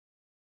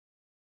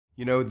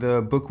You know,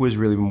 the book was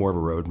really more of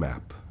a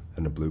roadmap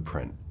than a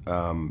blueprint.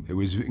 It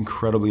was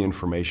incredibly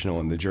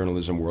informational. In the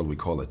journalism world, we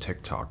call it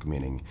TikTok,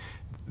 meaning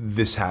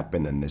this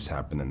happened and this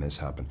happened and this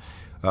happened.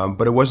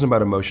 But it wasn't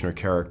about emotion or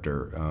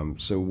character.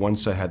 So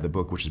once I had the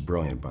book, which is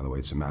brilliant, by the way,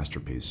 it's a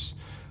masterpiece,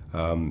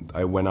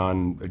 I went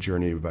on a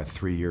journey of about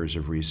 3 years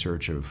of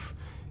research of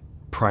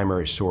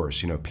primary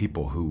source, you know,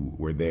 people who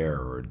were there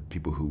or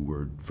people who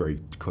were very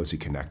closely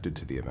connected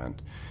to the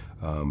event.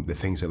 The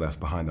things they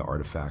left behind, the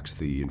artifacts,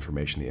 the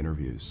information, the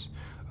interviews,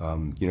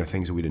 you know,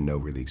 things that we didn't know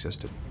really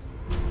existed.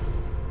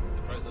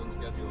 The president's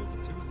scheduled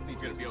 2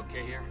 speeches. Gonna be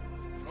okay here?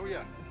 Oh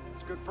yeah,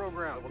 it's a good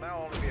program. It will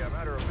now only be a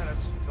matter of minutes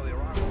until the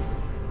arrival.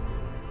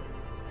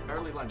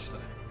 Early lunch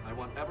today. I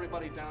want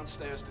everybody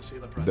downstairs to see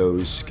the president.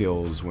 Those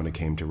skills, when it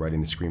came to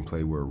writing the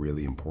screenplay, were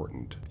really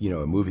important. You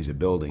know, a movie's a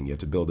building. You have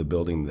to build a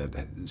building that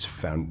is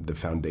the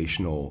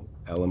foundational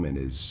element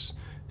is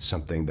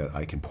something that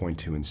I can point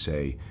to and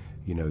say,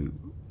 you know,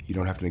 you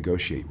don't have to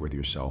negotiate with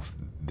yourself.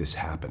 This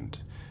happened.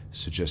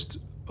 So just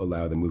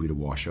allow the movie to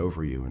wash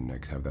over you and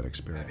have that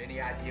experience. Have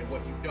any idea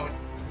what you've done?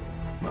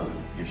 Mother,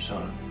 your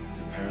son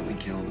apparently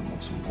killed the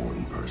most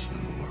important person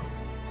in the world.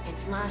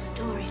 It's my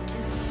story, too.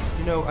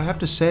 You know, I have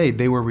to say,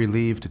 they were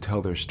relieved to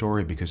tell their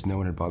story because no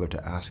one had bothered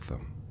to ask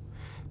them.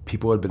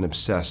 People had been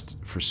obsessed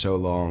for so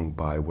long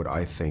by what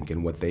I think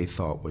and what they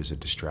thought was a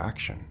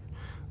distraction,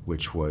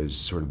 which was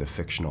sort of the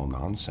fictional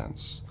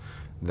nonsense,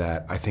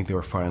 that I think they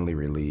were finally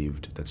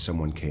relieved that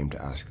someone came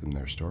to ask them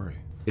their story.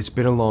 It's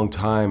been a long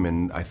time,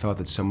 and I thought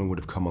that someone would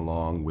have come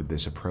along with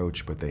this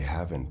approach, but they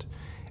haven't.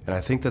 And I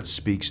think that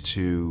speaks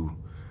to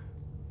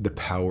the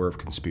power of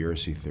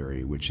conspiracy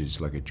theory, which is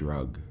like a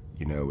drug.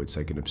 You know, it's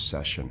like an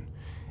obsession.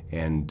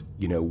 And,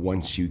 you know,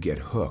 once you get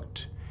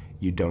hooked,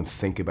 you don't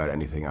think about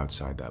anything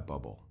outside that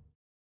bubble.